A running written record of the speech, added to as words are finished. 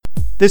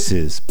This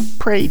is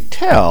Pray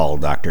Tell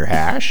Dr.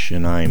 Hash,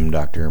 and I'm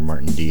Dr.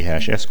 Martin D.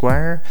 Hash,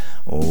 Esquire,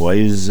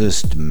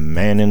 wisest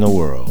man in the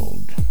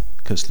world.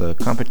 'Cause the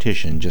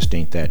competition just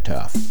ain't that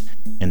tough.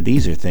 And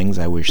these are things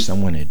I wish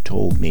someone had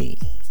told me.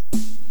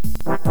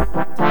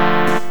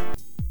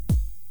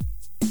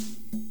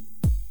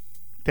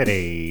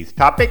 Today's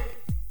topic,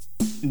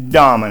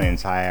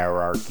 dominance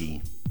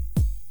hierarchy.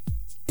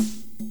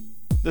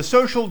 The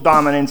social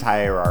dominance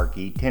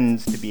hierarchy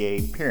tends to be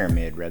a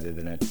pyramid rather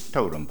than a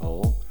totem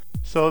pole,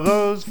 so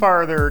those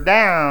farther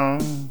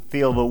down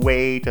feel the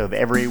weight of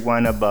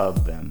everyone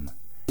above them,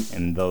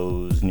 and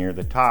those near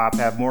the top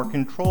have more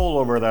control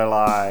over their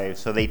lives,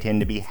 so they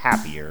tend to be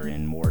happier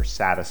and more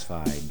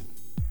satisfied.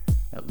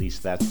 At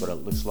least that's what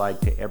it looks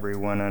like to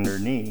everyone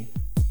underneath.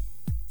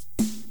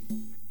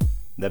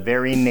 The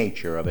very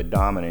nature of a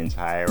dominance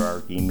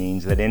hierarchy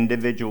means that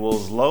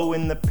individuals low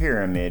in the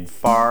pyramid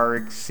far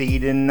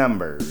exceed in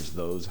numbers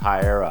those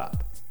higher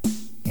up,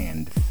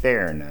 and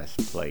fairness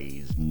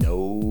plays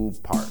no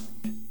part.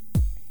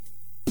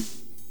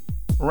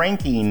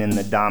 Ranking in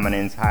the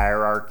dominance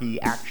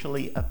hierarchy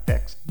actually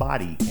affects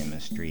body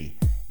chemistry,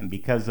 and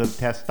because of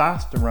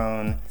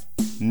testosterone,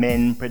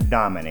 men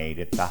predominate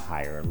at the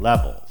higher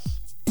levels,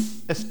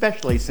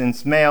 especially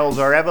since males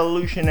are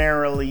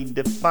evolutionarily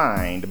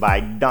defined by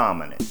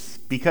dominance,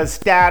 because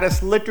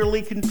status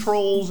literally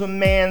controls a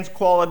man's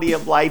quality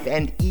of life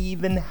and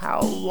even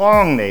how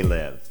long they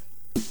live.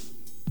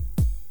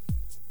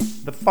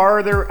 The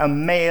farther a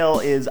male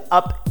is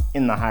up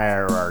in the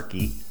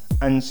hierarchy,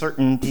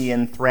 uncertainty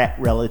and threat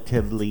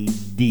relatively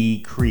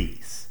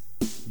decrease,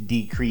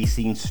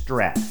 decreasing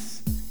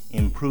stress,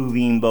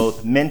 improving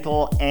both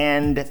mental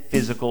and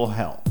physical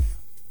health.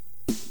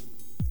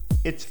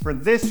 It's for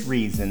this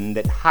reason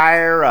that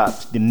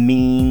higher-ups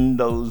demean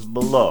those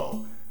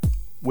below,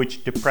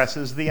 which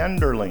depresses the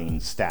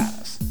underling's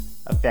status,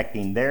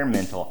 affecting their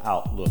mental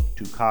outlook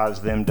to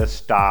cause them to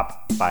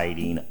stop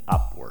fighting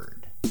upward.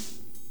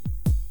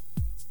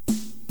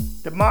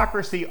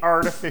 Democracy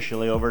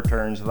artificially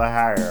overturns the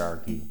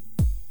hierarchy.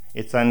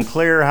 It's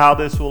unclear how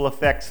this will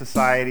affect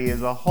society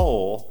as a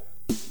whole.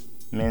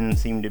 Men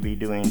seem to be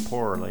doing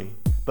poorly,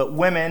 but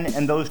women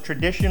and those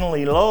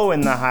traditionally low in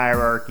the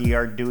hierarchy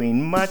are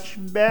doing much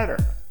better.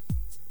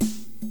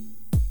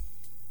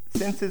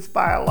 Since it's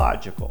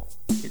biological,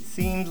 it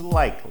seems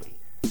likely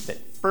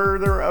that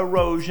further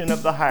erosion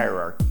of the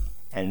hierarchy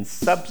and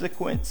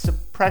subsequent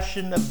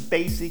suppression of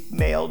basic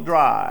male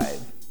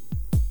drive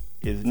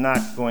is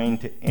not going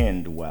to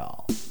end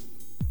well.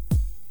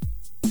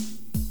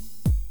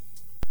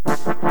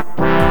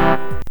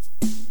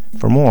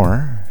 For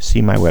more,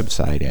 see my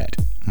website at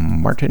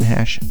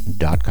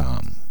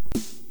martinhash.com.